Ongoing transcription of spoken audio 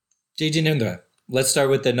Jijinendra, let's start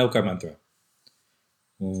with the Nokar mantra.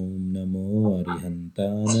 Om Namo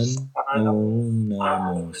Arihantanam, Om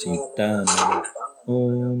Namo Sitanam,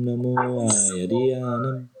 Om Namo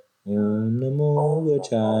Ayadiyanam, Om Namo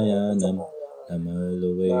Vachayanam, Namo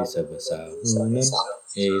Loe Savasahunam,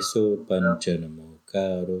 Eso Panchanamo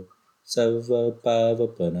Karo, Sava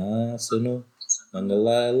Pavapanasano,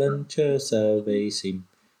 Mangalalancha Sarvesim,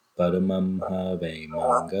 Paramam Have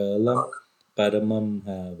Mangalam, Paramam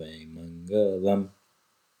Have Mangalam.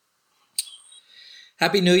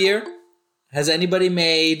 Happy New Year. Has anybody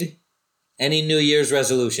made any New Year's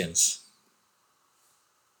resolutions?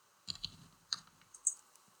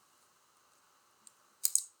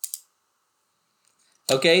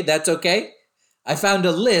 Okay, that's okay. I found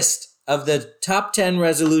a list of the top 10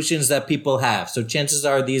 resolutions that people have. So chances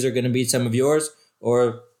are these are going to be some of yours,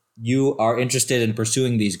 or you are interested in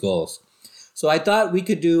pursuing these goals. So I thought we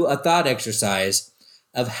could do a thought exercise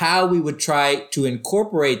of how we would try to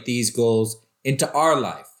incorporate these goals into our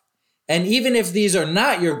life. And even if these are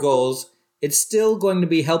not your goals, it's still going to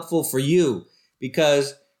be helpful for you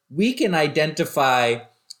because we can identify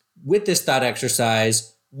with this thought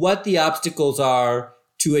exercise what the obstacles are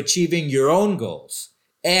to achieving your own goals.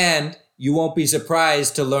 And you won't be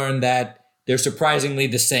surprised to learn that they're surprisingly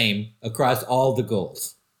the same across all the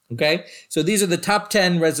goals. Okay? So these are the top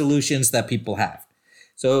 10 resolutions that people have.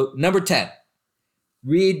 So number 10,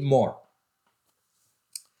 read more.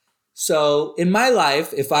 So in my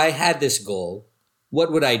life, if I had this goal,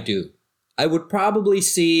 what would I do? I would probably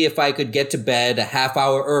see if I could get to bed a half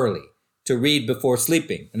hour early to read before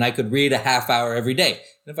sleeping. And I could read a half hour every day.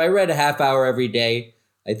 And if I read a half hour every day,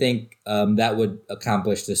 I think that would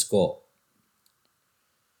accomplish this goal.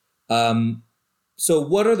 So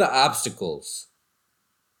what are the obstacles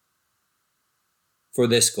for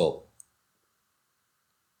this goal?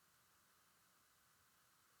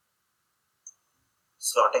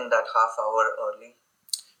 Slotting that half hour early.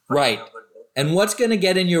 Right. And what's going to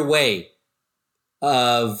get in your way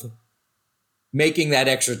of making that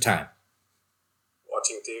extra time?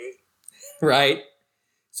 Watching TV. Right.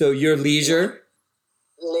 So your leisure.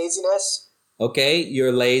 Laziness. Okay,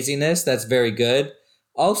 your laziness. That's very good.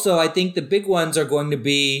 Also, I think the big ones are going to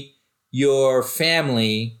be your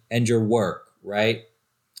family and your work, right?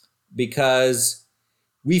 Because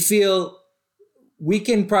we feel we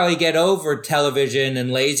can probably get over television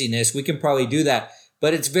and laziness. We can probably do that.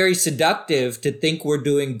 But it's very seductive to think we're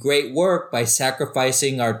doing great work by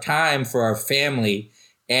sacrificing our time for our family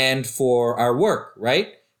and for our work, right?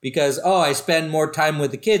 Because, I spend more time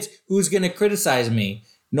with the kids. Who's going to criticize me?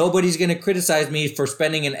 Nobody's going to criticize me for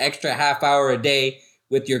spending an extra half hour a day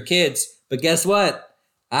with your kids. But guess what?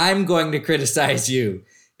 I'm going to criticize you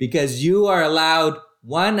because you are allowed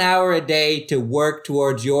 1 hour a day to work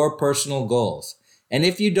towards your personal goals. And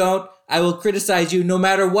if you don't, I will criticize you no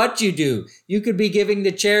matter what you do. You could be giving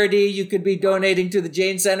to charity. You could be donating to the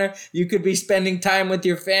Jane Center. You could be spending time with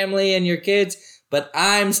your family and your kids. But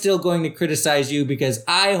I'm still going to criticize you because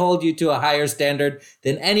I hold you to a higher standard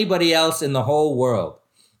than anybody else in the whole world.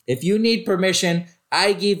 If you need permission,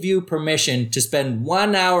 I give you permission to spend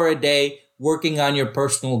 1 hour a day working on your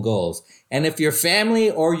personal goals. And if your family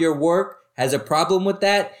or your work has a problem with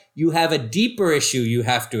that, you have a deeper issue you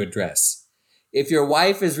have to address. If your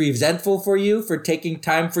wife is resentful for you for taking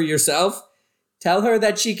time for yourself, tell her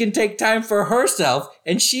that she can take time for herself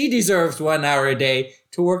and she deserves 1 hour a day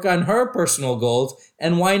to work on her personal goals.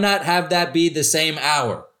 And why not have that be the same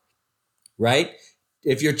hour, right?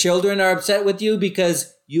 If your children are upset with you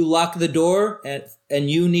because you lock the door and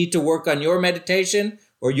you need to work on your meditation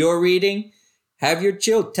or your reading, tell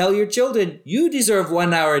your children you deserve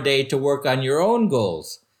 1 hour a day to work on your own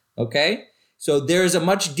goals, okay? So there's a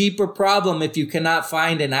much deeper problem if you cannot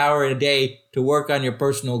find an hour a day to work on your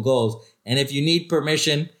personal goals. And if you need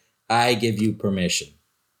permission, I give you permission.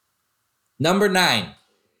 Number 9,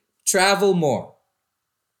 travel more.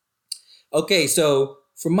 Okay, so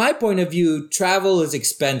from my point of view, travel is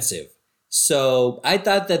expensive. So I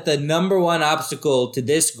thought that the number one obstacle to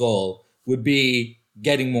this goal would be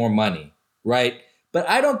getting more money, right? But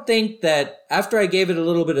I don't think that after I gave it a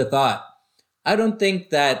little bit of thought, I don't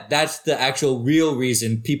think that that's the actual real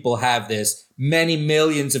reason people have this. Many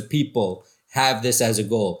millions of people have this as a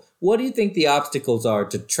goal. What do you think the obstacles are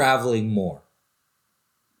to traveling more?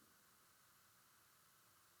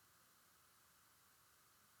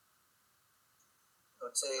 I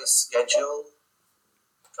would say schedule,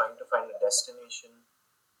 trying to find a destination.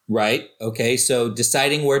 Right. Okay. So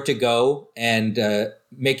deciding where to go and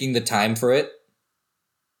making the time for it.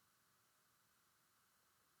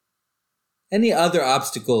 Any other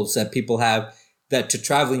obstacles that people have that to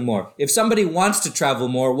traveling more? If somebody wants to travel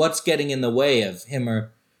more, what's getting in the way of him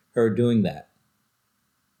or her doing that?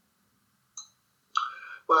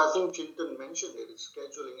 Well, I think Chintan mentioned it. It's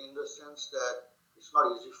scheduling in the sense that it's not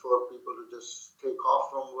easy for people to just take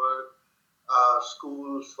off from work,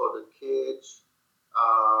 schools for the kids.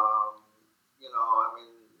 I mean,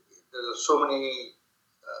 there are so many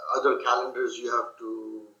other calendars you have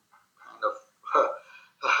to kind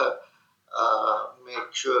of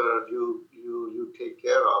make sure you take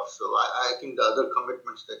care of. So I think the other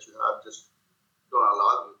commitments that you have just don't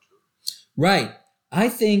allow you to. Right. I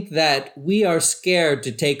think that we are scared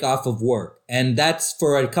to take off of work, and that's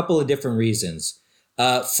for a couple of different reasons.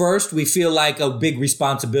 First, we feel like a big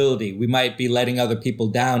responsibility. We might be letting other people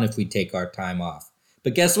down if we take our time off.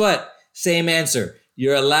 But guess what? Same answer.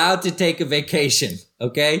 You're allowed to take a vacation,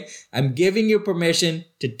 okay? I'm giving you permission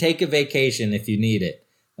to take a vacation if you need it,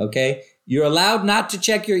 okay? You're allowed not to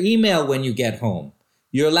check your email when you get home.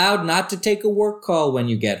 You're allowed not to take a work call when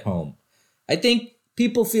you get home. I think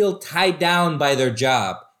people feel tied down by their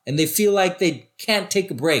job and they feel like they can't take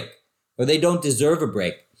a break or they don't deserve a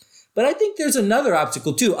break. But I think there's another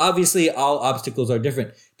obstacle too. Obviously, all obstacles are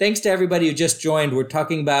different. Thanks to everybody who just joined. We're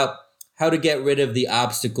talking about how to get rid of the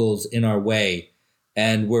obstacles in our way.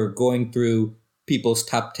 And we're going through people's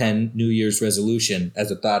top 10 New Year's resolution as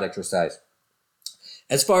a thought exercise.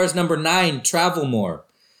 As far as number 9, travel more.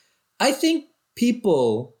 I think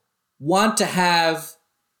people want to have,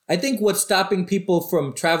 I think what's stopping people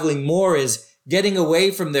from traveling more is getting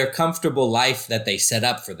away from their comfortable life that they set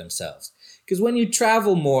up for themselves. Because when you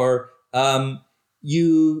travel more,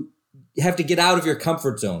 you have to get out of your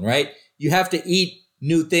comfort zone, right? You have to eat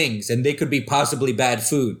new things, and they could be possibly bad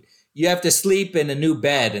food. You have to sleep in a new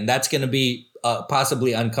bed, and that's going to be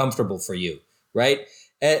possibly uncomfortable for you, right?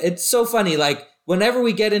 It's so funny. Like, whenever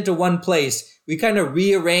we get into one place, we kind of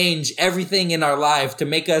rearrange everything in our life to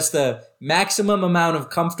make us the maximum amount of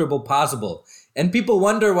comfortable possible. And people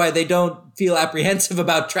wonder why they don't feel apprehensive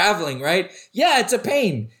about traveling, right? Yeah, it's a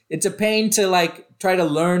pain. It's a pain to like try to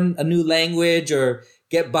learn a new language or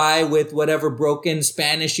get by with whatever broken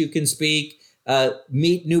Spanish you can speak,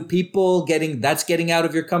 meet new people, getting out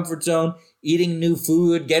of your comfort zone, eating new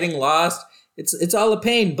food, getting lost. It's all a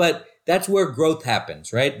pain, but that's where growth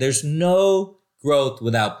happens, right? There's no growth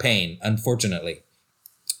without pain, unfortunately.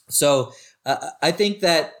 So I think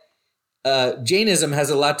that Jainism has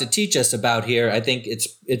a lot to teach us about here. I think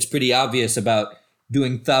it's pretty obvious about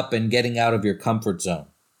doing thup and getting out of your comfort zone.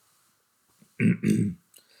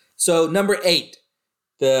 So number 8,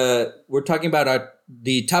 we're talking about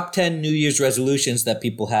the top 10 New Year's resolutions that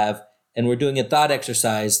people have, and we're doing a thought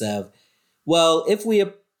exercise of, well, if we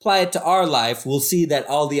apply it to our life, we'll see that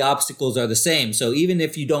all the obstacles are the same. So even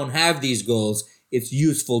if you don't have these goals, it's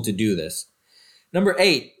useful to do this. Number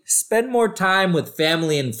 8, spend more time with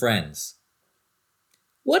family and friends.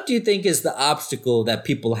 What do you think is the obstacle that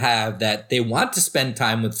people have that they want to spend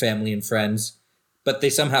time with family and friends, but they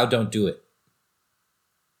somehow don't do it?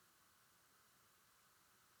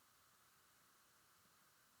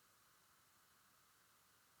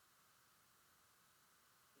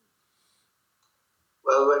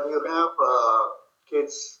 Well, when you have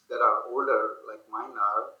kids that are older, like mine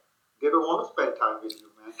are, they don't want to spend time with you,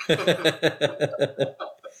 man.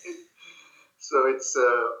 So it's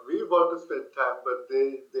we want to spend time, but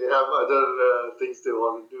they have other things they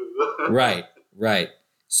want to do. Right.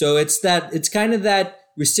 So it's kind of that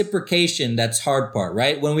reciprocation that's hard part,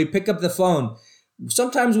 right? When we pick up the phone,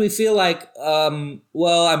 sometimes we feel like,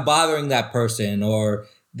 well, I'm bothering that person, or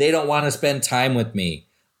they don't want to spend time with me.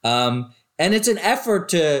 And it's an effort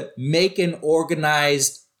to make an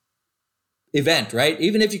organized event, right?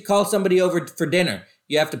 Even if you call somebody over for dinner,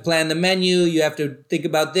 you have to plan the menu, you have to think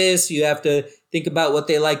about this, you have to think about what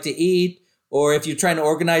they like to eat. Or if you're trying to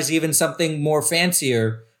organize even something more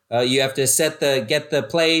fancier, you have to get the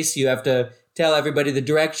place, you have to tell everybody the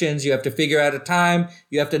directions, you have to figure out a time,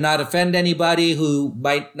 you have to not offend anybody who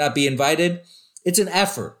might not be invited. It's an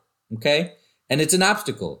effort, okay? And it's an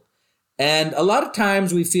obstacle. And a lot of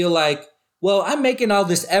times we feel like, well, I'm making all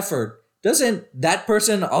this effort. Doesn't that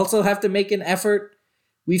person also have to make an effort?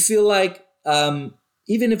 We feel like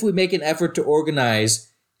even if we make an effort to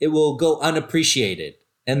organize, it will go unappreciated.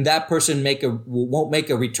 And that person won't make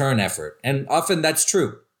a return effort. And often that's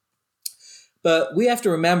true. But we have to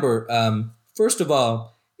remember, first of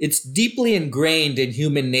all, it's deeply ingrained in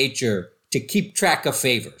human nature to keep track of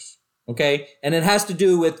favors, okay? And it has to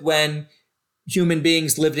do with when human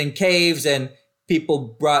beings lived in caves and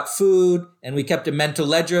people brought food and we kept a mental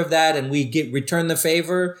ledger of that and we return the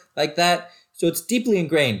favor like that. So it's deeply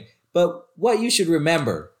ingrained. But what you should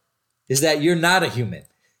remember is that you're not a human.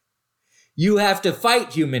 You have to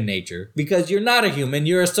fight human nature because you're not a human,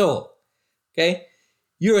 you're a soul. Okay?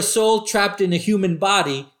 You're a soul trapped in a human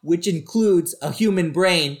body, which includes a human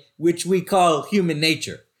brain, which we call human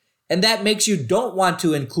nature. And that makes you don't want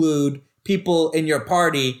to include people in your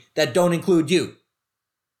party that don't include you,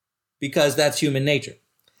 because that's human nature.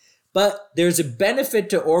 But there's a benefit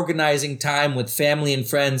to organizing time with family and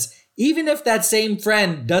friends, even if that same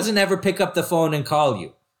friend doesn't ever pick up the phone and call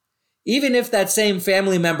you. Even if that same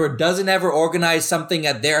family member doesn't ever organize something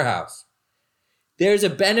at their house. There's a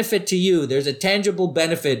benefit to you. There's a tangible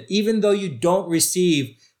benefit, even though you don't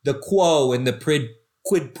receive the quo and the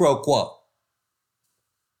quid pro quo.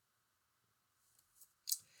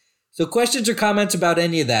 So questions or comments about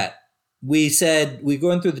any of that? We said we're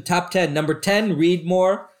going through the top 10. Number 10, read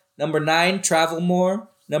more. Number 9, travel more.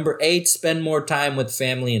 Number 8, spend more time with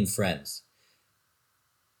family and friends.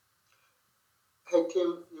 Hey,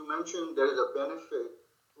 Tim, you mentioned there is a benefit.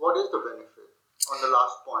 What is the benefit on the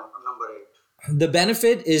last point, on number 8? The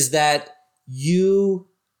benefit is that you,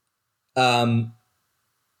 let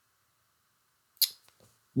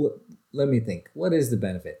me think. What is the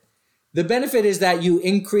benefit? The benefit is that you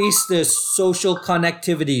increase the social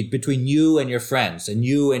connectivity between you and your friends and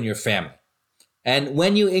you and your family. And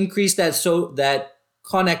when you increase that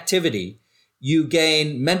connectivity, you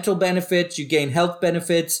gain mental benefits, you gain health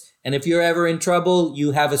benefits, and if you're ever in trouble,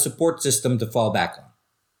 you have a support system to fall back on.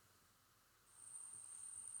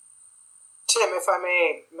 Tim, if I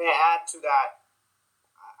may add to that,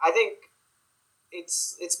 I think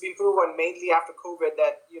it's been proven mainly after COVID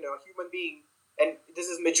that human being, and this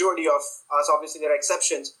is majority of us. Obviously, there are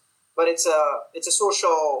exceptions, but it's a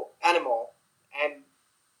social animal,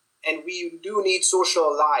 and we do need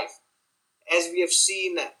social life. As we have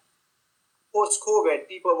seen post-COVID,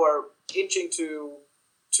 people were itching to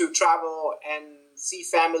travel and see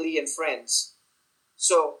family and friends.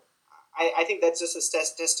 So I think that's just a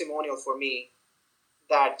testimonial for me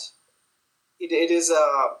that it is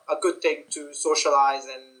a good thing to socialize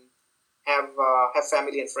and have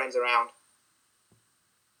family and friends around.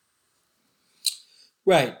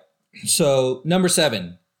 Right. So number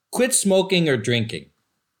 7, quit smoking or drinking.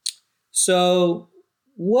 So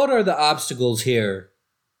what are the obstacles here?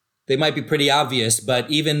 They might be pretty obvious, but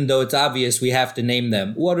even though it's obvious, we have to name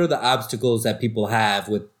them. What are the obstacles that people have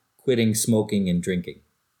with quitting smoking and drinking?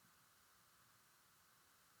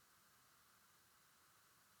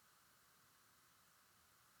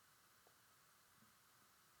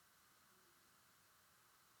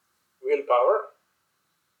 Willpower.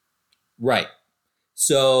 Right.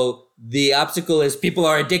 So the obstacle is people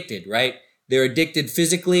are addicted, right? They're addicted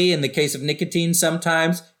physically in the case of nicotine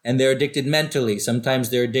sometimes, and they're addicted mentally. Sometimes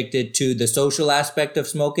they're addicted to the social aspect of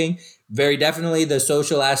smoking, very definitely the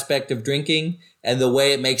social aspect of drinking and the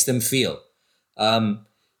way it makes them feel.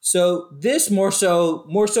 So this more so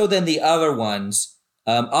than the other ones.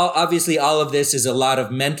 Obviously, all of this is a lot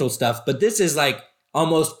of mental stuff, but this is like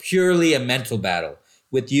almost purely a mental battle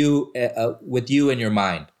with you and your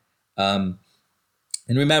mind. And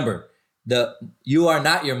remember, you are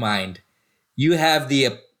not your mind. You have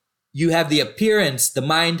the appearance. The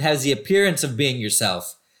mind has the appearance of being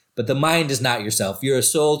yourself, but the mind is not yourself. You're a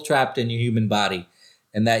soul trapped in your human body,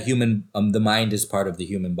 and that the mind is part of the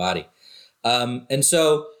human body. And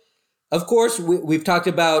so, of course, we've talked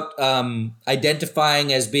about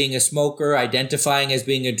identifying as being a smoker, identifying as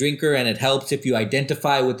being a drinker, and it helps if you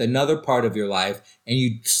identify with another part of your life and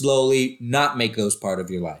you slowly not make those part of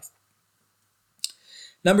your life.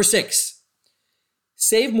 Number 6,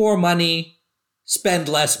 save more money, spend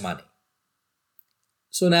less money.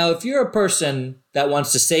 So now if you're a person that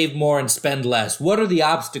wants to save more and spend less, what are the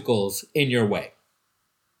obstacles in your way?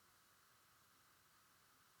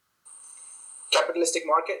 Capitalistic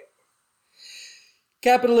market.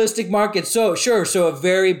 Capitalistic market. So sure. So a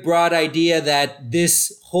very broad idea that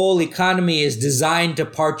this whole economy is designed to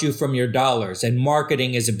part you from your dollars, and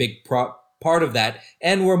marketing is a big part of that.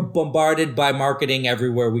 And we're bombarded by marketing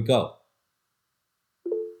everywhere we go.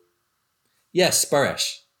 Yes,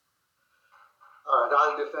 Paresh. All right,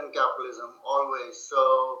 I'll defend capitalism always.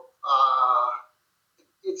 So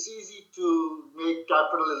it's easy to make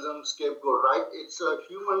capitalism scapegoat, right? It's a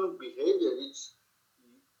human behavior.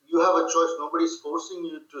 You have a choice. Nobody's forcing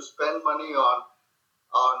you to spend money on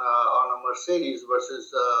a Mercedes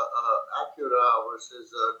versus Acura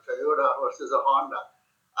versus a Toyota versus a Honda.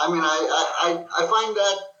 I mean, I find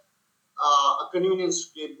that a convenient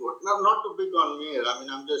scapegoat. Not too big on me. I mean,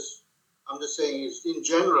 I'm just saying is in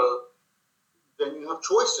general, when you have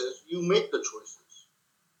choices, you make the choices.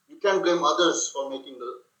 You can't blame others for making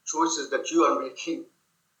the choices that you are making.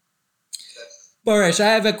 Paresh, I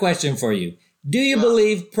have a question for you. Do you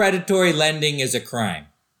believe predatory lending is a crime?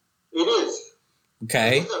 It is.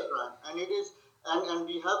 Okay. It is a crime, and it is, and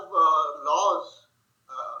we have laws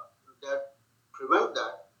that prevent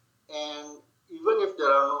that. And even if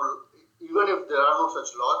there are no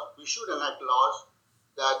such laws, we should enact laws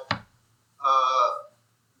that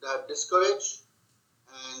that discourage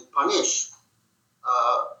and punish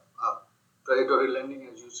predatory lending,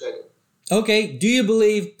 as you said. Okay. Do you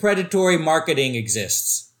believe predatory marketing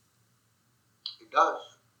exists? It does.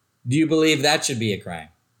 Do you believe that should be a crime?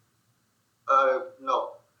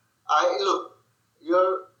 No. Look. We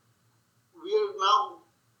are now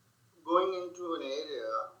going into an area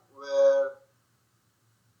where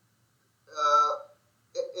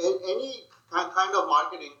any kind of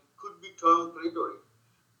marketing could be termed predatory.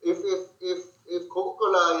 If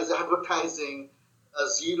Coca-Cola is advertising a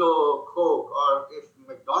zero Coke, or if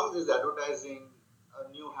McDonald's is advertising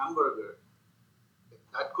a new hamburger,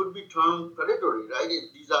 that could be termed predatory, right?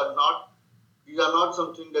 These are not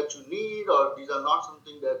something that you need, or these are not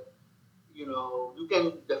something that you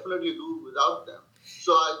can definitely do without them.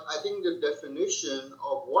 So I think the definition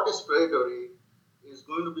of what is predatory is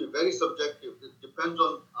going to be very subjective. It depends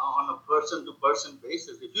on a person-to-person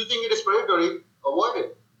basis. If you think it is predatory, avoid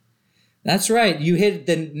it. That's right. You hit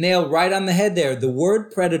the nail right on the head there. The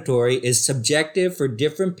word predatory is subjective for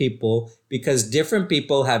different people because different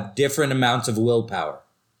people have different amounts of willpower.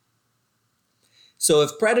 So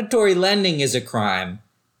if predatory lending is a crime,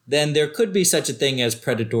 then there could be such a thing as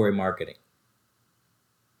predatory marketing.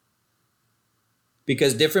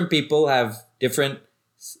 Because different people have different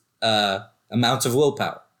amounts of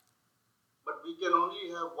willpower. But we can only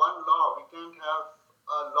have one law. We can't have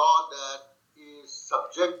a law that is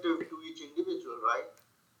subjective to each individual, right?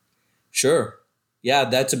 Sure. Yeah,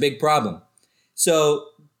 that's a big problem. So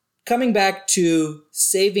coming back to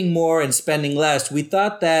saving more and spending less, we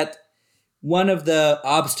thought that one of the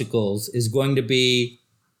obstacles is going to be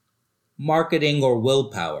marketing or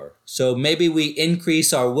willpower. So maybe we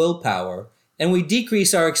increase our willpower and we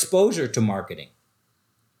decrease our exposure to marketing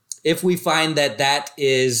if we find that that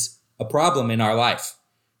is a problem in our life.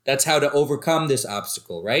 That's how to overcome this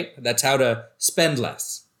obstacle, right? That's how to spend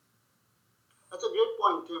less. That's a great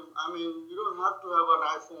point, Tim. I mean, you don't have to have an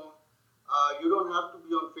iPhone. You don't have to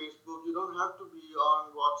be on Facebook. You don't have to be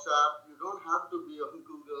on WhatsApp. You don't have to be on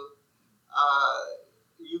Google.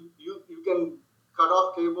 You can cut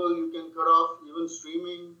off cable. You can cut off even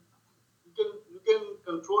streaming. You can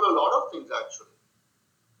control a lot of things, actually.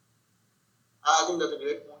 I think that's a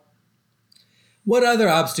great point. What other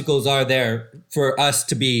obstacles are there for us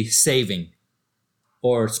to be saving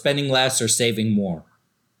or spending less or saving more?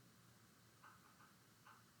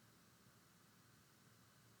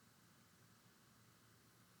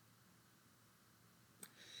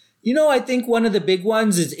 I think one of the big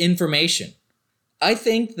ones is information. I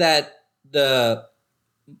think that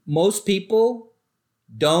most people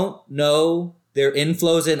don't know their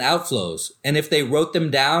inflows and outflows. And if they wrote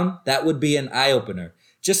them down, that would be an eye-opener.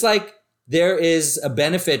 Just like there is a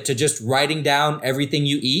benefit to just writing down everything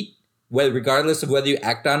you eat, regardless of whether you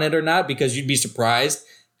act on it or not, because you'd be surprised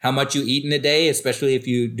how much you eat in a day, especially if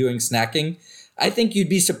you're doing snacking. I think you'd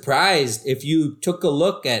be surprised if you took a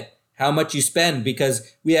look at how much you spend,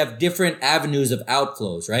 because we have different avenues of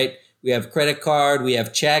outflows, right? We have credit card, we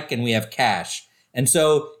have check, and we have cash. And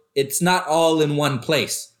so it's not all in one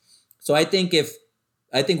place. So I think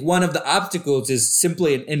one of the obstacles is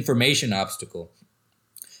simply an information obstacle.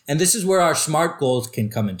 And this is where our SMART goals can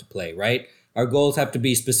come into play, right? Our goals have to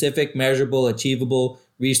be specific, measurable, achievable,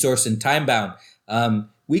 resource, and time-bound.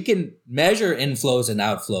 We can measure inflows and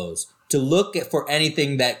outflows to look for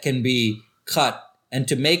anything that can be cut and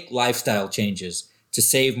to make lifestyle changes, to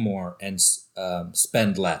save more and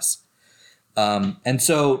spend less. And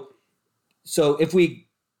so if we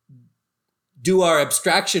do our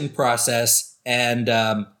abstraction process and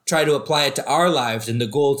try to apply it to our lives and the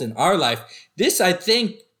goals in our life,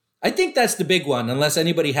 I think that's the big one, unless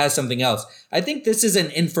anybody has something else. I think this is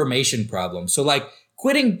an information problem. So like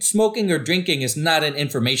quitting smoking or drinking is not an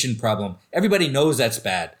information problem. Everybody knows that's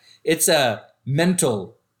bad. It's a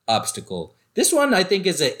mental obstacle. This one, I think,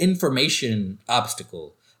 is an information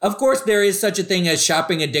obstacle. Of course, there is such a thing as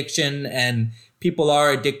shopping addiction, and people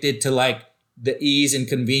are addicted to like the ease and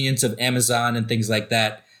convenience of Amazon and things like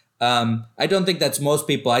that. I don't think that's most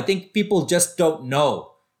people. I think people just don't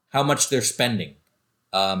know how much they're spending.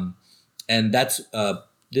 And that's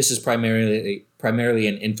this is primarily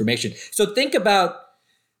an information. So think about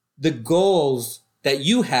the goals that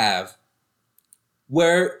you have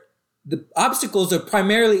where the obstacles are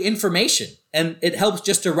primarily information, and it helps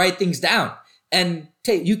just to write things down. And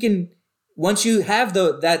you can once you have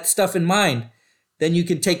that stuff in mind, then you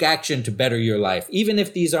can take action to better your life, even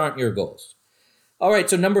if these aren't your goals. All right,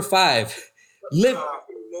 so number 5, live.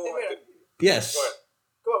 Yes.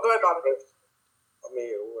 Go ahead, Bobby.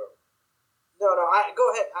 No, go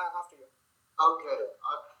ahead after you. Okay.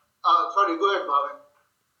 Sorry, go ahead, Bhavin.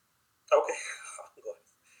 Okay.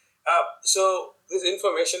 So this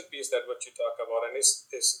information piece that what you talk about, and is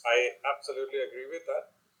I absolutely agree with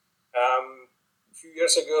that. A few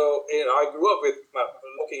years ago, I grew up with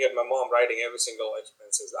looking at my mom writing every single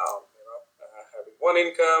expenses down. Having one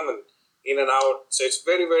income and in and out, so it's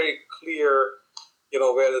very, very clear.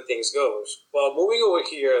 Where the things goes. Well, moving over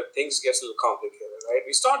here, things gets a little complicated, right?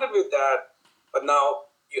 We started with that, but now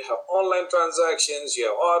you have online transactions, you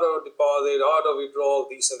have auto deposit, auto withdrawal,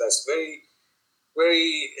 these and that's very,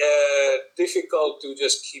 very difficult to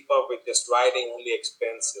just keep up with just writing only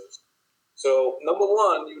expenses. So number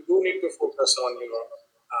one, you do need to focus on your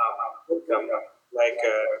income, like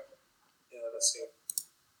let's see.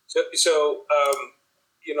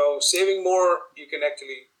 Saving more, you can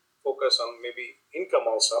actually focus on maybe income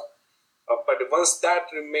also. But once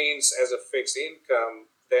that remains as a fixed income,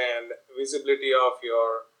 then visibility of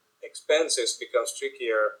your expenses becomes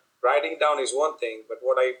trickier. Writing down is one thing, but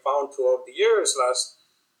what I found throughout the years, last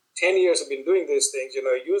 10 years I've been doing these things,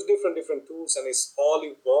 use different tools, and it's all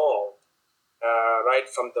evolved, right?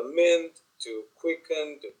 From the Mint to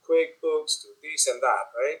Quicken to QuickBooks to this and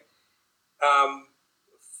that, right?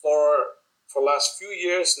 For last few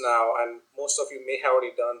years now, and most of you may have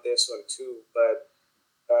already done this one too, but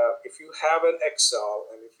if you have an Excel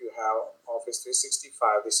and if you have Office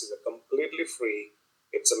 365, this is a completely free.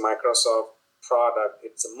 It's a Microsoft product.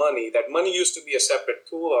 It's a money. That money used to be a separate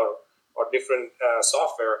tool or different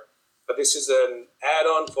software, but this is an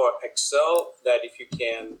add-on for Excel that if you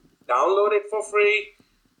can download it for free,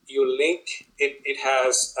 you link it. It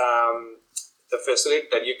has the facility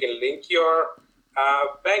that you can link your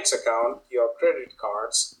bank's account, your credit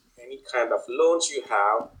cards, any kind of loans you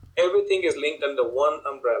have. Everything is linked under one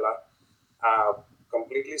umbrella,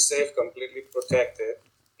 completely safe, completely protected,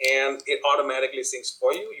 and it automatically syncs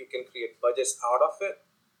for you. You can create budgets out of it,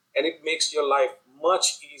 and it makes your life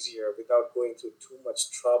much easier without going through too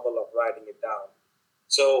much trouble of writing it down.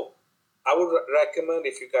 So I would recommend,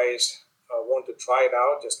 if you guys want to try it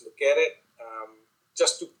out, just look at it,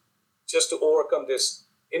 just to overcome this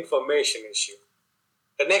information issue.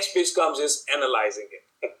 The next piece comes is analyzing it.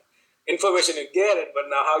 Information, you get it, but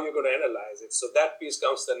now how you're going to analyze it. So that piece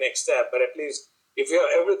comes to the next step. But at least if you have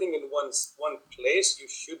everything in one place, you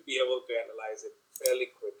should be able to analyze it fairly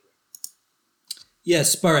quickly.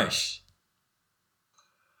 Yes, Paresh.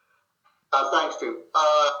 Thanks, Tim.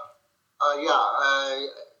 I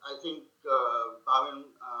think Bhavin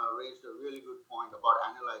raised a really good point about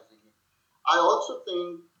analyzing it. I also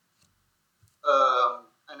think,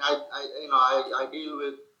 and I deal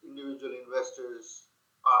with individual investors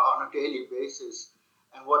on a daily basis,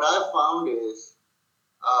 and what I've found is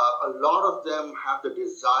a lot of them have the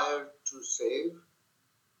desire to save,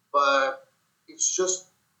 but it's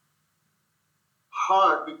just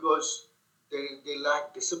hard because they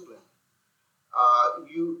lack discipline.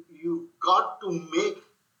 You've got to make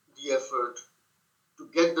the effort to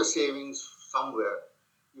get the savings somewhere.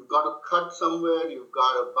 You've got to cut somewhere. You've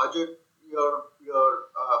got to budget your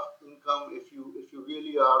income if you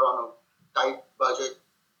really are on a tight budget.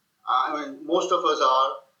 Most of us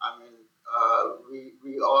are.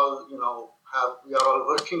 We all we are all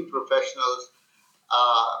working professionals.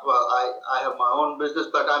 I have my own business,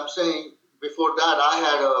 but I'm saying before that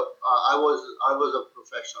I was a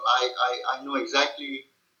professional. I know exactly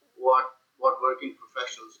what working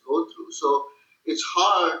professionals go through. So it's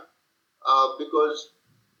hard because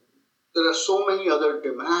there are so many other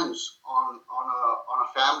demands on a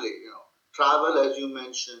family. Travel, as you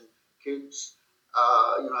mentioned, kids.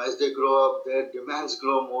 As they grow up, their demands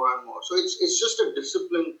grow more and more. So it's just a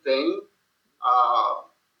discipline thing.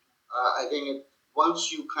 I think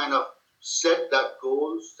once you kind of set that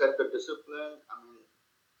goal, set the discipline,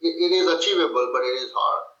 it is achievable, but it is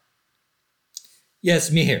hard. Yes,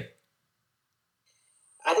 Mihir.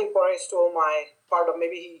 I think Paresh stole my part of,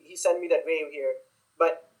 maybe he sent me that wave here.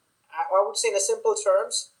 But I would say in a simple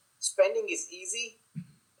terms, spending is easy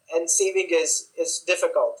and saving is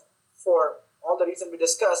difficult for all the reasons we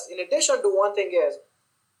discussed. In addition to one thing is,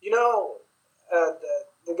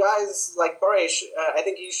 the guys like Paresh, I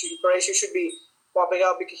think Paresh, you should be popping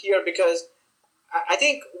up here because I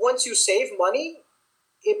think once you save money,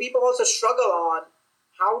 people also struggle on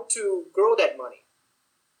how to grow that money.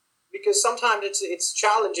 Because sometimes it's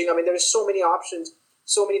challenging. There is so many options,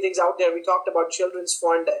 so many things out there. We talked about children's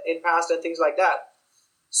fund in past and things like that.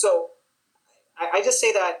 So I just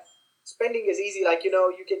say that spending is easy. Like,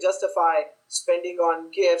 you can justify spending on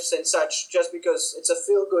gifts and such just because it's a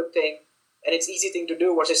feel-good thing and it's easy thing to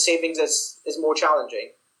do versus savings is more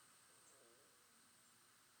challenging.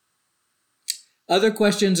 Other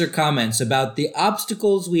questions or comments about the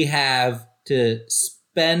obstacles we have to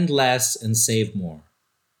spend less and save more?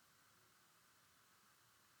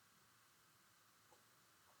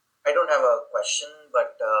 I don't have a question,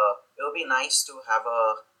 but it would be nice to have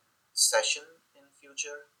a session in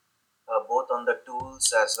future, both on the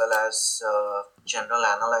tools as well as general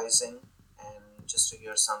analyzing, and just to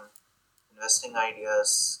hear some investing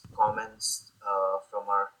ideas, comments from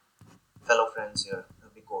our fellow friends here. It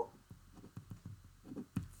would be cool.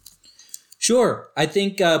 Sure. I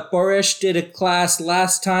think Paresh did a class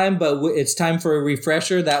last time, but it's time for a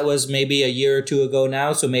refresher. That was maybe a year or two ago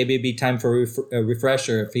now, so maybe it'd be time for a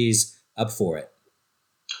refresher if he's up for it.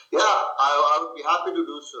 Yeah, I would be happy to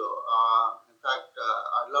do so. In fact,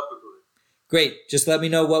 I'd love to do it. Great. Just let me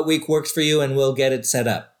know what week works for you and we'll get it set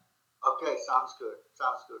up. Okay, sounds good.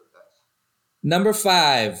 Sounds good, guys. Number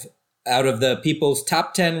 5 out of the people's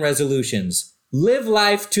top 10 resolutions: live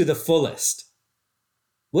life to the fullest.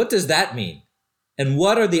 What does that mean? And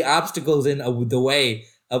what are the obstacles in the way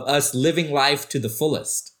of us living life to the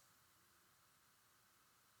fullest?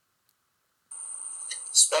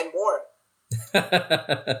 Spend more.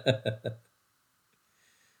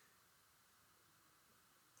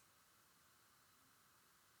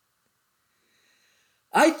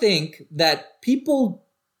 I think that people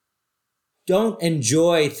don't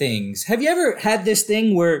enjoy things. Have you ever had this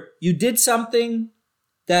thing where you did something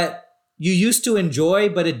that you used to enjoy,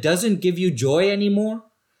 but it doesn't give you joy anymore?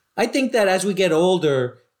 I think that as we get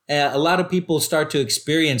older, a lot of people start to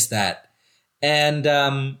experience that. And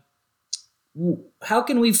how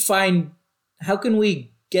can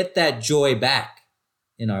we get that joy back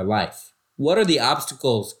in our life? What are the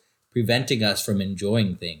obstacles preventing us from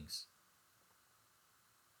enjoying things?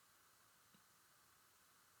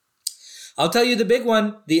 I'll tell you the big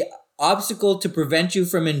one. The obstacle to prevent you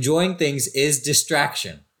from enjoying things is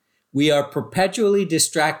distraction. We are perpetually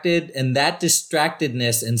distracted, and that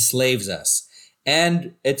distractedness enslaves us.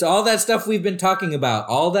 And it's all that stuff we've been talking about,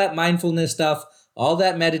 all that mindfulness stuff, all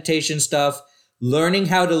that meditation stuff, learning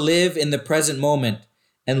how to live in the present moment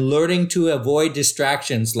and learning to avoid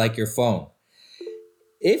distractions like your phone.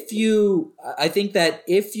 I think that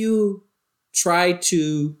if you try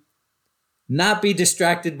to not be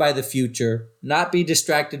distracted by the future, not be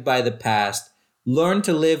distracted by the past, learn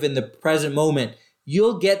to live in the present moment,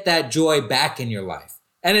 you'll get that joy back in your life.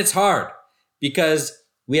 And it's hard because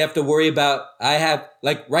we have to worry about,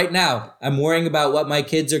 right now, I'm worrying about what my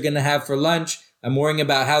kids are going to have for lunch. I'm worrying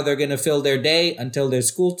about how they're going to fill their day until their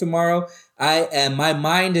school tomorrow. My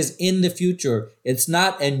mind is in the future. It's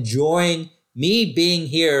not enjoying me being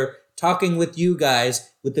here, talking with you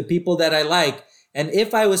guys, with the people that I like. And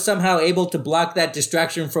if I was somehow able to block that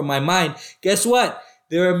distraction from my mind, guess what?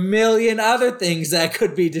 There are a million other things that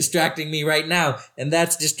could be distracting me right now, and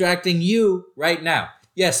that's distracting you right now.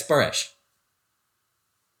 Yes, Paresh.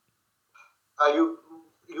 You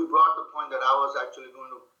brought the point that I was actually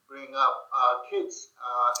going to bring up. Kids,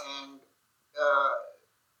 and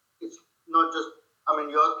it's not just,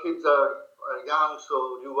 your kids are young,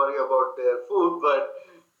 so you worry about their food, but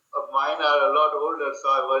mine are a lot older, so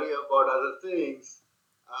I worry about other things.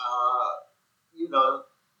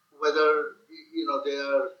 Whether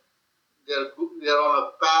they're on a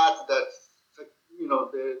path that's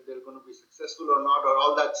they're going to be successful or not, or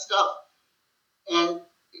all that stuff, and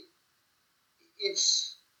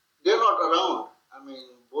they're not around.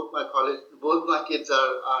 Both my kids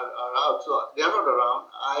are out, so they're not around.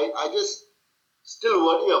 I just still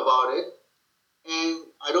worry about it, and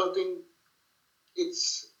I don't think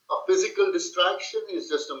it's a physical distraction. It's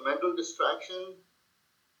just a mental distraction.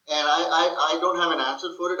 And I don't have an answer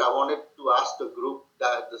for it. I wanted to ask the group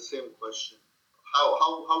the same question.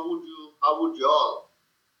 How would you all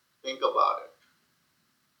think about it?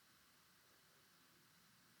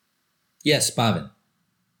 Yes, Bhavin.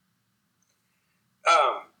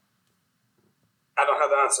 I don't have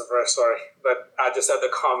the answer for it, sorry, but I just have the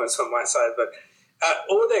comments on my side. But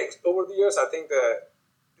over the years, I think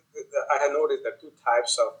I have noticed the two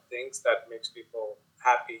types of things that makes people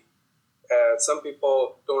happy. Some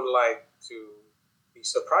people don't like to be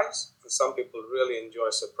surprised. Some people really enjoy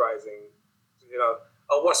surprising.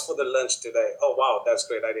 What's for the lunch today? Oh, wow, that's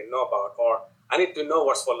great. I didn't know about. Or I need to know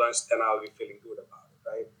what's for lunch, then I'll be feeling good about it,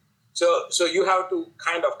 right? So you have to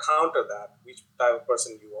kind of counter that, which type of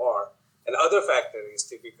person you are. And other factor is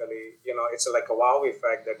typically, it's like a wow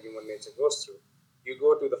effect that human nature goes through. You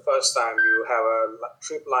go to the first time, you have a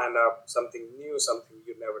trip lined up, something new, something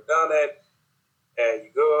you've never done it, and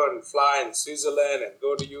you go and fly in Switzerland and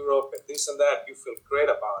go to Europe and this and that, you feel great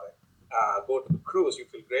about it. Go to the cruise, you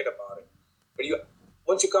feel great about it. But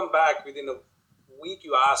once you come back within a week,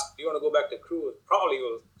 you ask, do you want to go back to cruise? Probably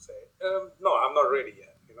you'll say, no, I'm not ready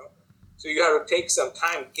yet. So you have to take some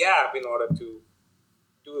time gap in order to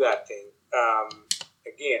do that thing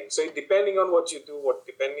again. So depending on what you do,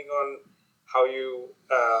 depending on how you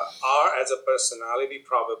are as a personality,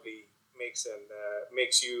 probably makes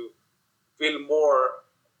you feel more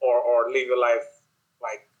or live your life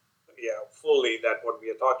fully. That what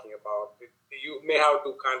we are talking about. You may have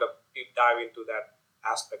to kind of deep dive into that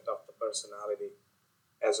aspect of the personality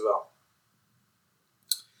as well.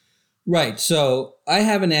 Right. So I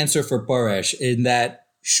have an answer for Paresh in that,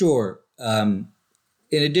 sure, in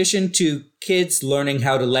addition to kids learning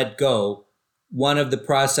how to let go, one of the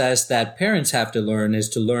process that parents have to learn is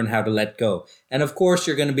to learn how to let go. And of course,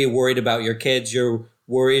 you're going to be worried about your kids. Your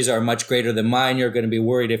worries are much greater than mine. You're going to be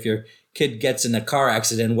worried if your kid gets in a car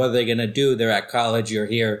accident, what are they going to do? They're at college, you're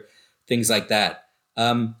here, things like that.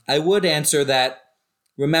 I would answer that,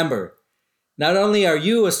 remember, not only are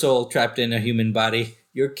you a soul trapped in a human body,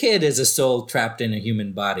 your kid is a soul trapped in a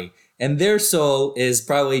human body. And their soul is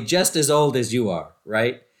probably just as old as you are,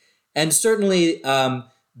 right? And certainly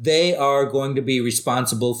they are going to be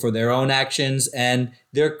responsible for their own actions, and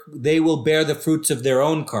they will bear the fruits of their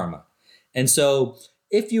own karma. And so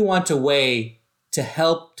if you want a way to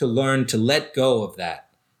help to learn to let go of that,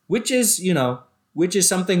 which is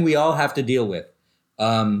something we all have to deal with,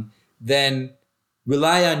 then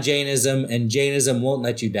rely on Jainism, and Jainism won't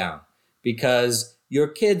let you down, because your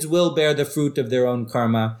kids will bear the fruit of their own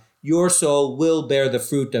karma. Your soul will bear the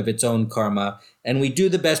fruit of its own karma, and we do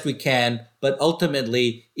the best we can, but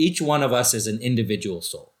ultimately each one of us is an individual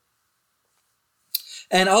soul.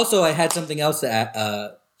 And also I had something else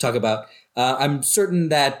to talk about. I'm certain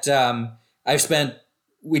that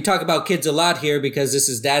we talk about kids a lot here because this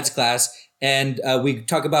is Dad's class, and we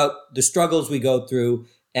talk about the struggles we go through.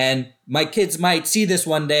 And my kids might see this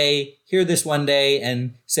one day, hear this one day,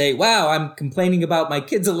 and say, wow, I'm complaining about my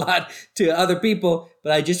kids a lot to other people.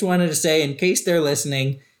 But I just wanted to say, in case they're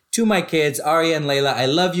listening, to my kids, Arya and Layla, I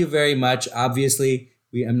love you very much. Obviously,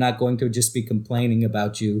 I'm not going to just be complaining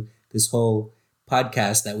about you this whole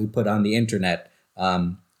podcast that we put on the internet.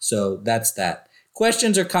 So that's that.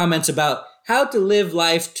 Questions or comments about how to live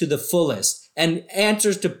life to the fullest, and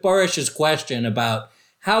answers to Paresh's question about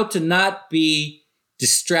how to not be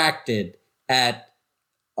distracted at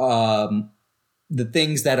the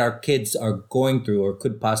things that our kids are going through or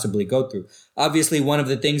could possibly go through. Obviously, one of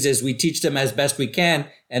the things is we teach them as best we can,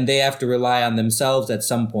 and they have to rely on themselves at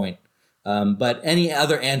some point. But any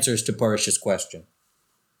other answers to Paresh's question?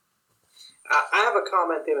 I have a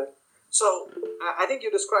comment, David. So I think you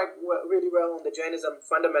described really well on the Jainism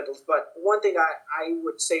fundamentals, but one thing I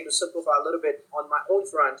would say to simplify a little bit on my own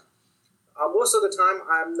front, most of the time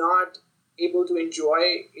I'm not able to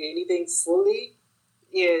enjoy anything fully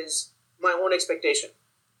is my own expectation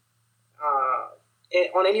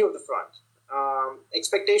on any of the front.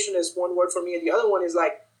 Expectation is one word for me, and the other one is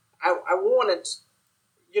like I want it,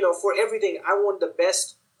 for everything. I want the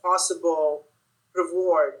best possible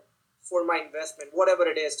reward for my investment, whatever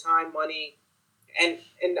it is, time, money, and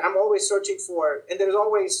I'm always searching for, and there's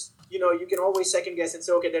always, you can always second guess and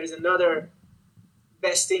say, okay, there is another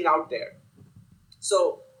best thing out there.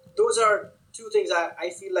 So those are two things I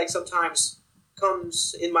feel like sometimes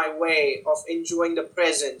comes in my way of enjoying the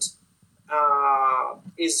present.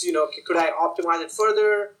 Could I optimize it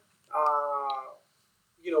further?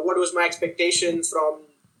 What was my expectation from,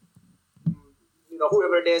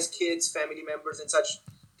 whoever it is, kids, family members, and such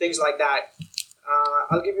things like that.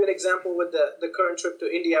 I'll give you an example with the current trip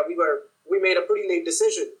to India. We made a pretty late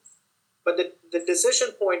decision, but the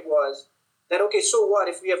decision point was that, okay, so what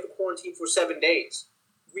if we have to quarantine for 7 days?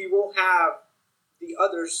 We will have the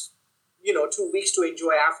others, 2 weeks to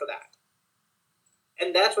enjoy after that.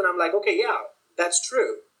 And that's when I'm like, okay, yeah, that's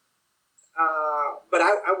true. But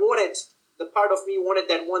I wanted, the part of me wanted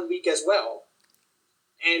that 1 week as well.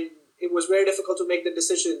 And it was very difficult to make the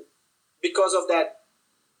decision because of that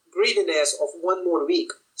greediness of 1 more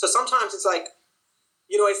week. So sometimes it's like,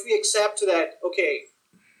 if we accept that, okay,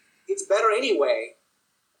 it's better anyway,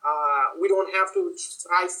 we don't have to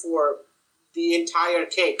strive for the entire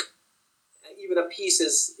cake. Even a piece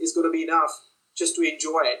is going to be enough just to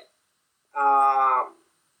enjoy it.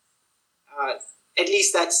 At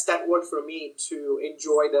least that word for me, to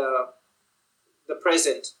enjoy the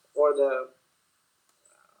present, or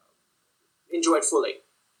enjoy it fully.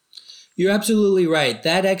 You're absolutely right.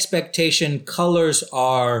 That expectation colors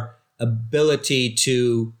our ability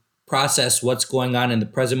to process what's going on in the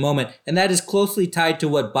present moment. And that is closely tied to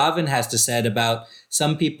what Bhavin has to say about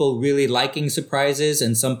some people really liking surprises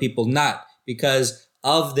and some people not because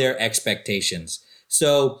of their expectations.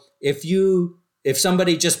 So if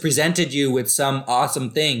somebody just presented you with some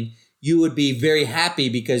awesome thing, you would be very happy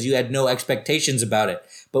because you had no expectations about it.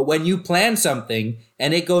 But when you plan something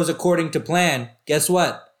and it goes according to plan, guess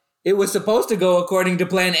what? It was supposed to go according to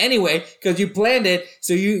plan anyway because you planned it.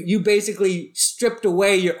 So you basically stripped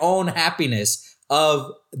away your own happiness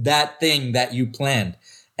of that thing that you planned.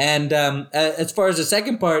 And as far as the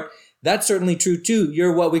second part, that's certainly true too.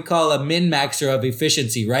 You're what we call a min-maxer of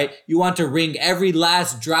efficiency, right? You want to wring every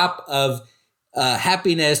last drop of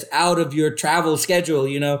happiness out of your travel schedule.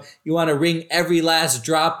 You want to wring every last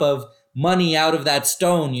drop of money out of that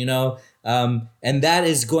stone, and that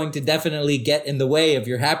is going to definitely get in the way of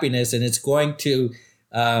your happiness, and it's going to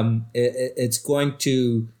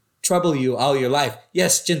trouble you all your life.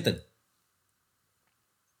 Yes, Chintan.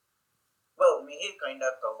 Well, Mihir kind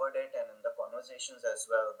of covered it and in the conversations as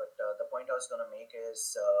well, but the point I was going to make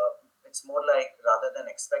is it's more like rather than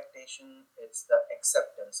expectation, it's the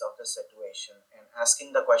acceptance of the situation and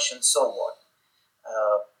asking the question, so what?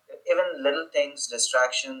 Even little things,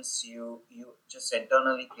 distractions, you just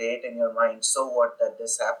internally play it in your mind, so what that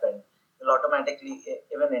this happened? You'll automatically,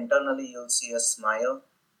 even internally, you'll see a smile.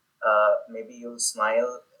 Maybe you'll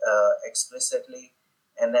smile explicitly,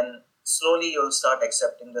 and then slowly you'll start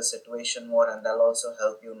accepting the situation more, and that'll also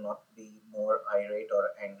help you not be more irate or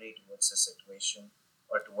angry towards the situation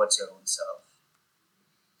or towards your own self.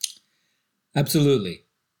 Absolutely.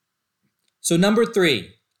 So number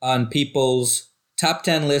 3 on people's top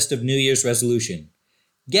 10 list of New Year's resolution,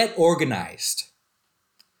 get organized.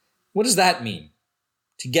 What does that mean,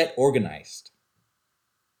 to get organized?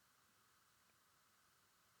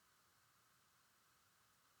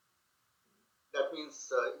 That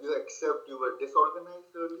means you accept you were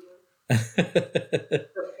disorganized earlier?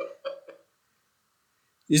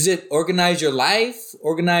 Is it organize your life,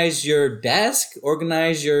 organize your desk,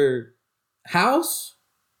 organize your house?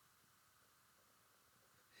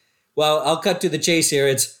 Well, I'll cut to the chase here.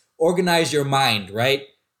 It's organize your mind, right?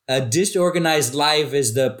 A disorganized life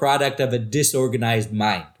is the product of a disorganized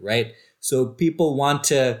mind, right? So people want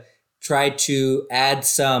to try to add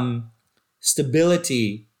some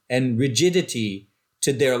stability and rigidity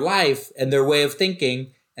to their life and their way of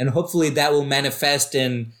thinking, and hopefully that will manifest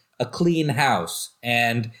in a clean house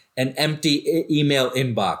and an empty email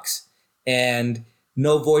inbox and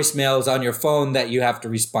no voicemails on your phone that you have to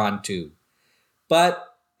respond to. But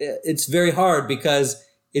it's very hard because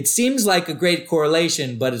it seems like a great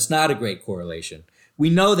correlation, but it's not a great correlation. We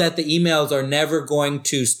know that the emails are never going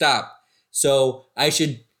to stop. So I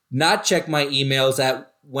should not check my emails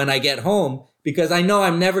when I get home because I know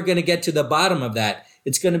I'm never going to get to the bottom of that.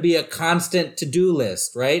 It's going to be a constant to-do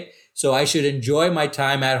list, right? So I should enjoy my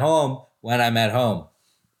time at home when I'm at home.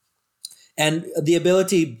 And the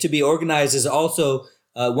ability to be organized is also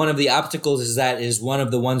one of the obstacles is one of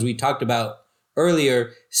the ones we talked about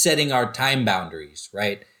earlier, setting our time boundaries,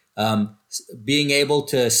 right? Being able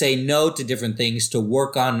to say no to different things, to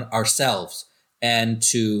work on ourselves and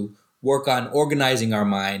to work on organizing our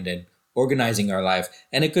mind and organizing our life.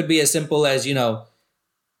 And it could be as simple as,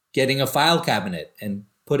 getting a file cabinet and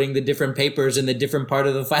putting the different papers in the different part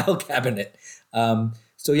of the file cabinet.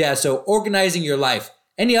 So organizing your life.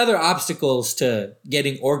 Any other obstacles to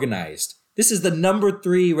getting organized? This is the number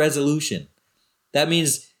 3 resolution. That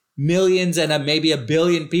means millions and maybe 1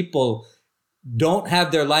 billion people don't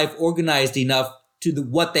have their life organized enough to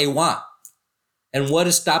what they want. And what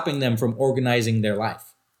is stopping them from organizing their life?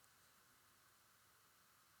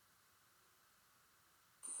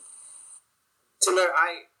 Similar,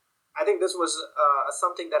 I think this was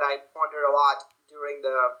something that I pondered a lot during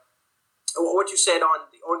what you said on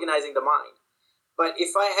organizing the mind. But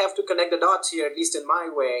if I have to connect the dots here, at least in my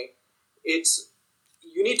way, it's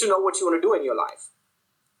you need to know what you want to do in your life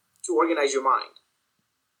to organize your mind.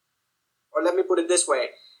 Or let me put it this way.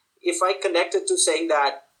 If I connected to saying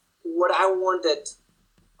that what I wanted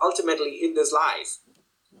ultimately in this life,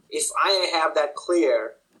 if I have that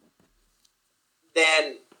clear,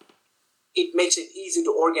 then it makes it easy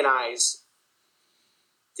to organize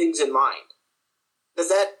things in mind. Does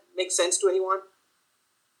that make sense to anyone?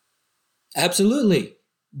 Absolutely.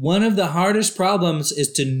 One of the hardest problems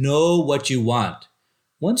is to know what you want.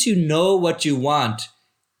 Once you know what you want,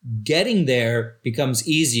 getting there becomes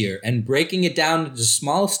easier, and breaking it down into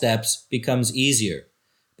small steps becomes easier.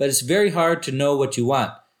 But it's very hard to know what you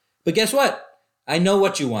want. But guess what? I know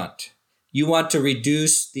what you want. You want to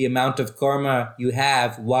reduce the amount of karma you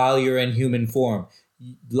have while you're in human form.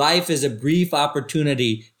 Life is a brief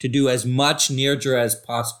opportunity to do as much nirjara as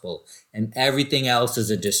possible, and everything else is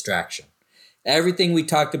a distraction. Everything we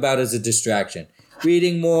talked about is a distraction.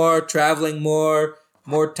 Reading more, traveling more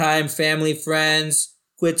time, family, friends,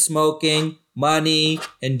 quit smoking, money,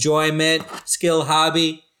 enjoyment, skill,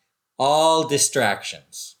 hobby, all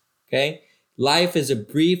distractions. Okay? Life is a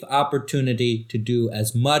brief opportunity to do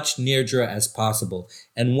as much nirjara as possible.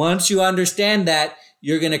 And once you understand that,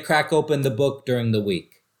 you're going to crack open the book during the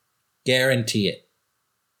week. Guarantee it.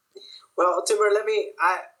 Well, Timur,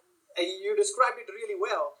 you described it really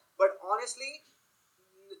well, but honestly,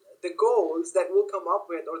 the goals that we'll come up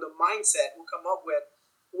with or the mindset we'll come up with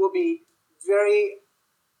will be very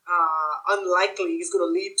unlikely is going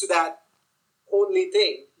to lead to that only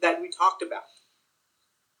thing that we talked about.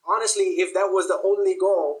 Honestly, if that was the only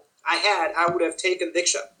goal I had, I would have taken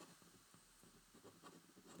Diksha.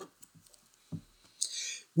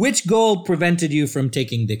 Which goal prevented you from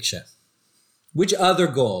taking Diksha? Which other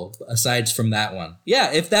goal aside from that one?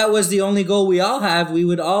 Yeah, if that was the only goal we all have, we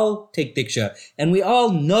would all take Diksha. And we all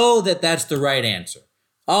know that that's the right answer.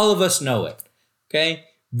 All of us know it. Okay?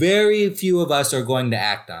 Very few of us are going to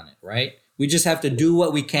act on it, right? We just have to do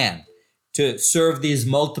what we can to serve these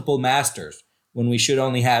multiple masters when we should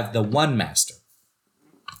only have the one master.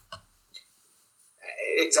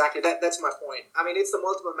 Exactly. That's my point. I mean, it's the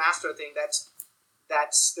multiple master thing. That's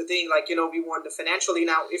the thing. Like, we want the financially.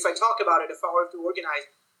 Now, if I talk about it, if I were to organize,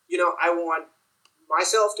 I want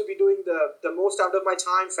myself to be doing the most out of my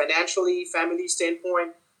time financially, family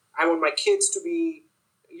standpoint. I want my kids to be,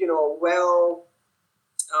 well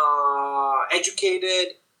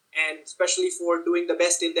educated, and especially for doing the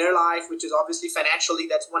best in their life, which is obviously financially,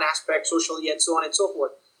 that's one aspect, socially, and so on and so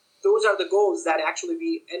forth. Those are the goals that actually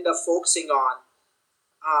we end up focusing on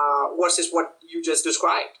versus what you just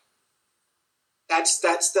described. That's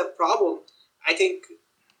the problem, I think,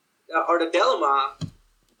 or the dilemma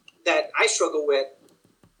that I struggle with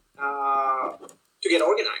to get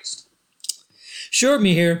organized. Sure,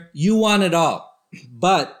 Mihir, you want it all,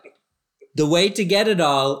 but the way to get it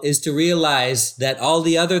all is to realize that all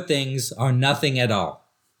the other things are nothing at all.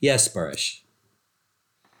 Yes, Paresh.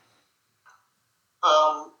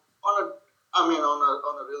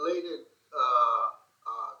 On a related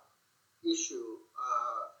issue,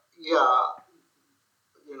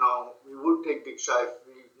 we would take Diksha if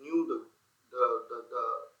we knew the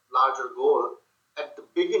larger goal at the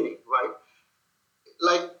beginning, right?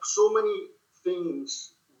 Like so many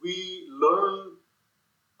things, we learn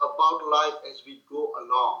about life as we go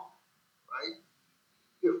along, right?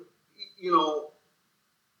 If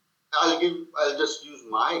I'll just use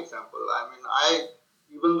my example. I mean,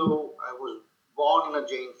 even though I was born in a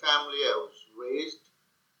Jain family, I was raised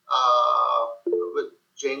with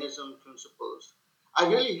Jainism principles. I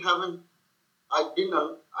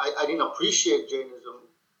didn't appreciate Jainism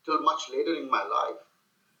till much later in my life.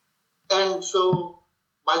 And so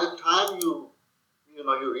by the time you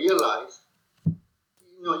realize,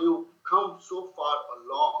 you come so far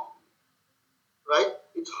along, right?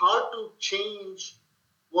 It's hard to change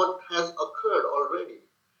what has occurred already.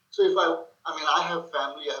 So if I have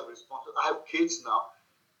family, I have responsibility, I have kids now.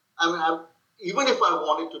 Even if I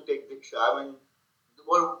wanted to take Diksha,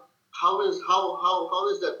 how is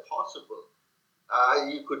that possible?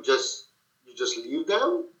 You just leave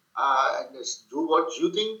them and just do what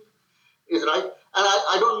you think is right. And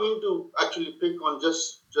I don't mean to actually pick on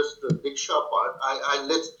just the Diksha part.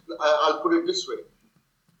 I'll put it this way.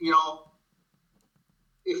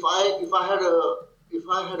 If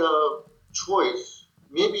I had a choice,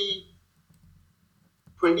 maybe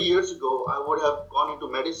 20 years ago I would have gone into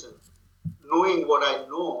medicine, knowing what I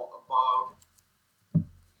know about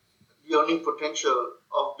the earning potential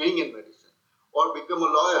of being in medicine, or become a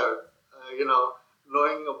lawyer,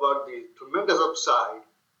 knowing about the tremendous upside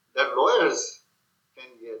that lawyers can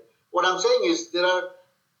get. What I'm saying is there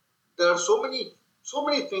are so many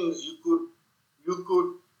things you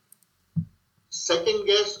could second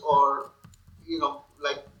guess, or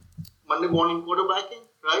like Monday morning quarterbacking,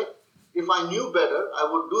 right? If I knew better, I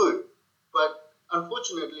would do it. But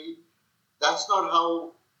unfortunately, that's not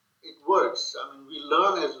how it works. I mean, we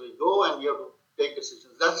learn as we go, and we have to take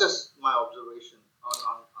decisions. That's just my observation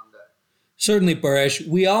on that. Certainly, Paresh.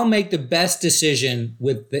 We all make the best decision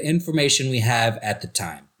with the information we have at the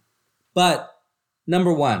time. But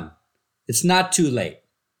number one, it's not too late.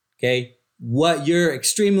 Okay? You're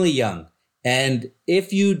extremely young. And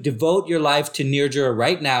if you devote your life to Nirjara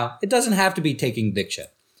right now, it doesn't have to be taking Diksha.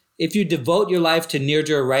 If you devote your life to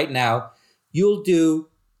Nirjara right now, you'll do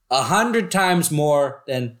 100 times more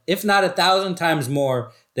than, if not 1,000 times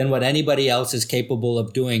more than what anybody else is capable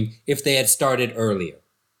of doing if they had started earlier.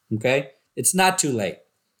 Okay? It's not too late.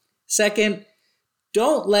 Second,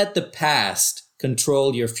 don't let the past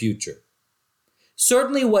control your future.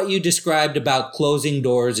 Certainly what you described about closing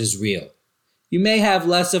doors is real. You may have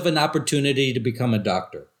less of an opportunity to become a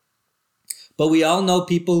doctor. But we all know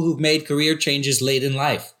people who've made career changes late in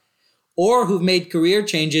life, or who've made career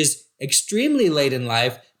changes extremely late in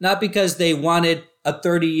life, not because they wanted a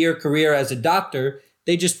 30-year career as a doctor,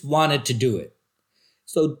 they just wanted to do it.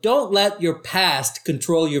 So don't let your past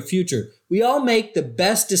control your future. We all make the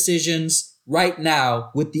best decisions right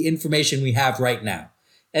now with the information we have right now.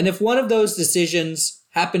 And if one of those decisions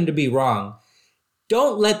happen to be wrong,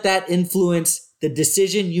 don't let that influence the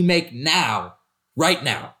decision you make now, right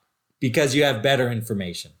now, because you have better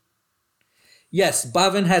information. Yes,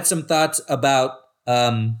 Bhavin had some thoughts about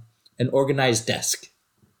an organized desk.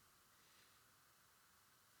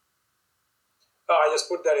 Oh, I just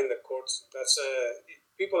put that in the quotes. That's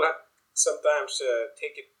people sometimes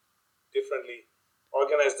take it differently.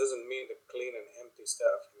 Organized doesn't mean the clean and empty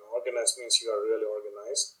stuff. Organized means you are really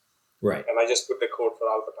organized. Right. And I just put the quote for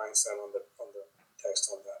Albert Einstein on the text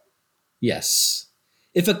on that. Yes.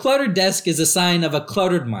 If a cluttered desk is a sign of a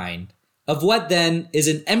cluttered mind, of what then is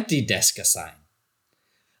an empty desk a sign?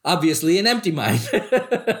 Obviously, an empty mind.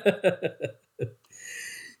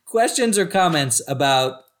 Questions or comments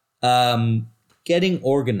about getting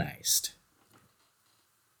organized?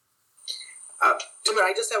 Timur,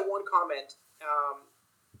 I just have one comment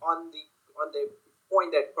on the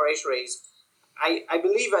point that Paresh raised. I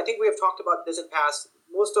think we have talked about this in past.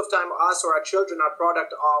 Most of the time, us or our children are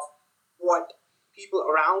product of what people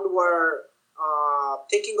around were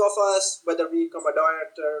thinking of us, whether we become a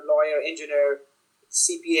doctor, lawyer, engineer,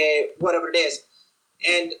 CPA, whatever it is.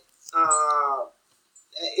 And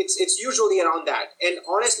it's usually around that. And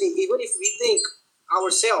honestly, even if we think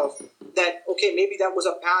ourselves that, okay, maybe that was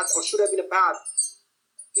a path or should have been a path,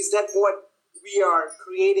 is that what we are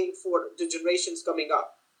creating for the generations coming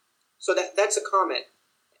up? So that's a comment.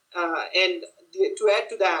 And to add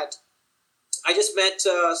to that, I just met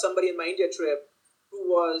somebody in my India trip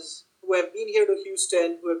who have been here to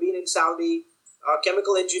Houston, who have been in Saudi,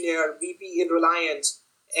 chemical engineer, VP in Reliance,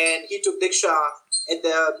 and he took Diksha at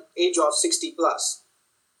the age of 60 plus.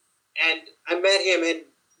 And I met him, and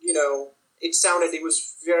it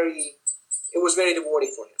was very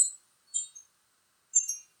rewarding for him.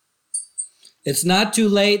 It's not too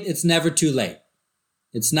late. It's never too late.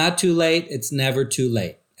 It's not too late. It's never too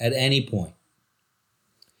late at any point.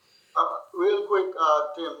 Real quick,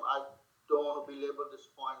 Tim, I don't want to belabor this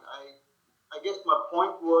point. I guess my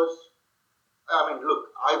point was,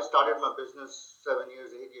 look, I've started my business 7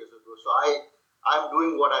 years, 8 years ago, so I'm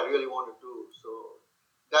doing what I really want to do. So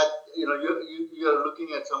that, you're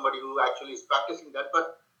looking at somebody who actually is practicing that.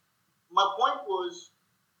 But my point was,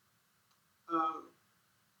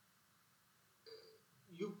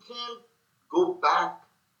 you can't go back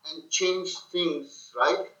and change things,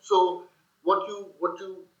 right? So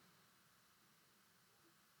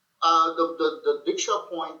the Diksha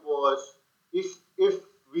point was, if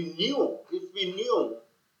we knew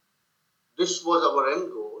this was our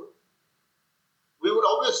end goal, we would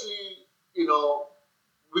obviously,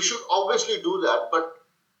 we should obviously do that. But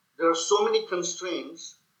there are so many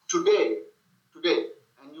constraints today,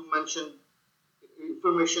 and you mentioned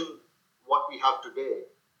information, what we have today.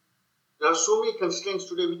 There are so many constraints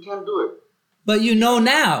today, we can't do it. But you know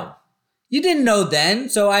now. You didn't know then,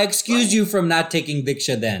 so I excuse you from not taking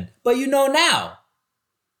Diksha then. But you know now.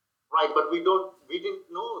 Right, but we didn't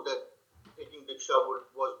know that taking Diksha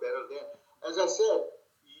was better then. As I said,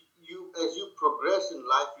 as you progress in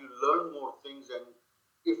life, you learn more things, and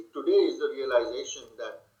if today is the realization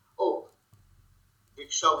that,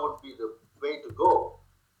 Diksha would be the way to go,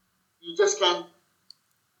 you just can't.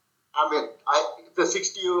 The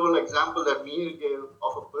 60-year-old example that Mihir gave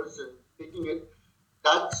of a person taking it,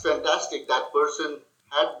 that's fantastic. That person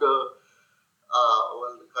had the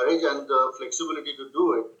courage and the flexibility to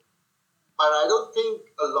do it. But I don't think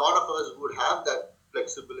a lot of us would have that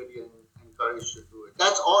flexibility and courage to do it.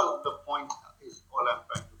 That's all the point is, all I'm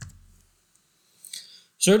trying to do.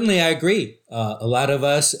 Certainly, I agree. A lot of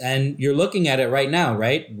us, and you're looking at it right now,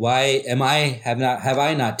 right? Why have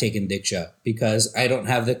I not taken Diksha? Because I don't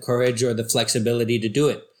have the courage or the flexibility to do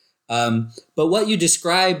it. But what you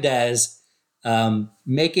described as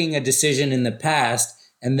making a decision in the past,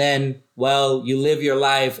 and then, you live your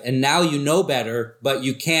life, and now you know better, but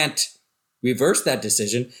you can't reverse that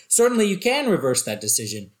decision. Certainly you can reverse that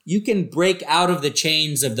decision. You can break out of the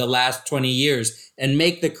chains of the last 20 years and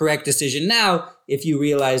make the correct decision now if you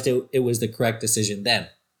realized it was the correct decision then.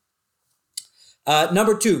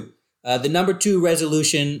 Number two, the number two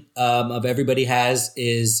resolution of everybody has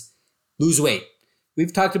is lose weight.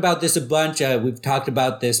 We've talked about this a bunch. We've talked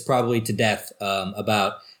about this probably to death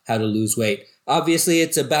about how to lose weight. Obviously,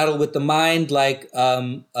 it's a battle with the mind, like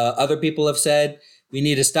other people have said. We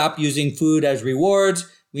need to stop using food as rewards.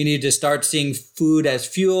 We need to start seeing food as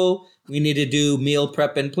fuel. We need to do meal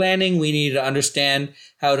prep and planning. We need to understand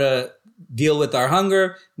how to deal with our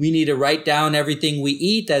hunger. We need to write down everything we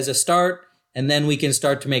eat as a start, and then we can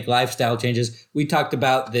start to make lifestyle changes. We talked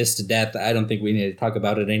about this to death. I don't think we need to talk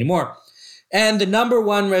about it anymore. And the number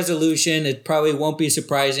one resolution, it probably won't be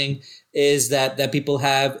surprising, is that people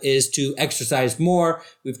have is to exercise more.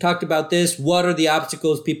 We've talked about this. What are the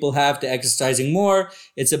obstacles people have to exercising more?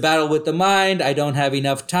 It's a battle with the mind. I don't have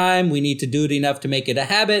enough time. We need to do it enough to make it a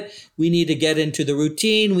habit. We need to get into the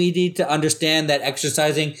routine. We need to understand that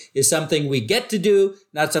exercising is something we get to do,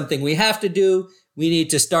 not something we have to do. We need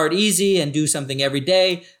to start easy and do something every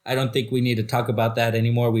day. I don't think we need to talk about that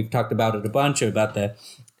anymore. We've talked about it a bunch, about the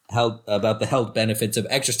health benefits of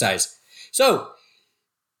exercise. So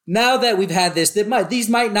now that we've had this, these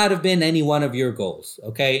might not have been any one of your goals,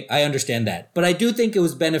 okay? I understand that. But I do think it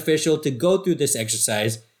was beneficial to go through this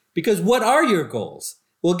exercise, because what are your goals?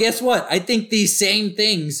 Well, guess what? I think these same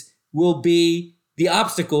things will be the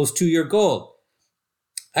obstacles to your goal.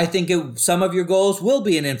 I think some of your goals will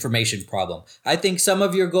be an information problem. I think some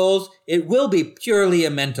of your goals, it will be purely a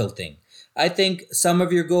mental thing. I think some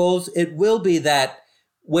of your goals, it will be that,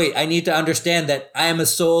 wait, I need to understand that I am a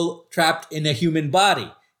soul trapped in a human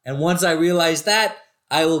body. And once I realize that,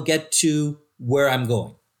 I will get to where I'm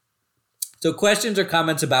going. So questions or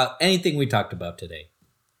comments about anything we talked about today?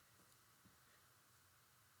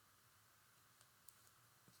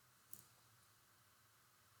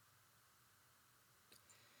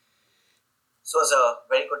 This was a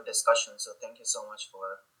very good discussion, so thank you so much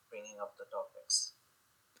for bringing up the topics.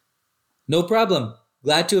 No problem.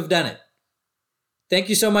 Glad to have done it. Thank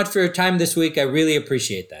you so much for your time this week. I really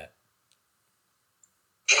appreciate that.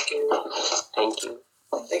 Thank you. Thank you.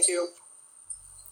 Thank you.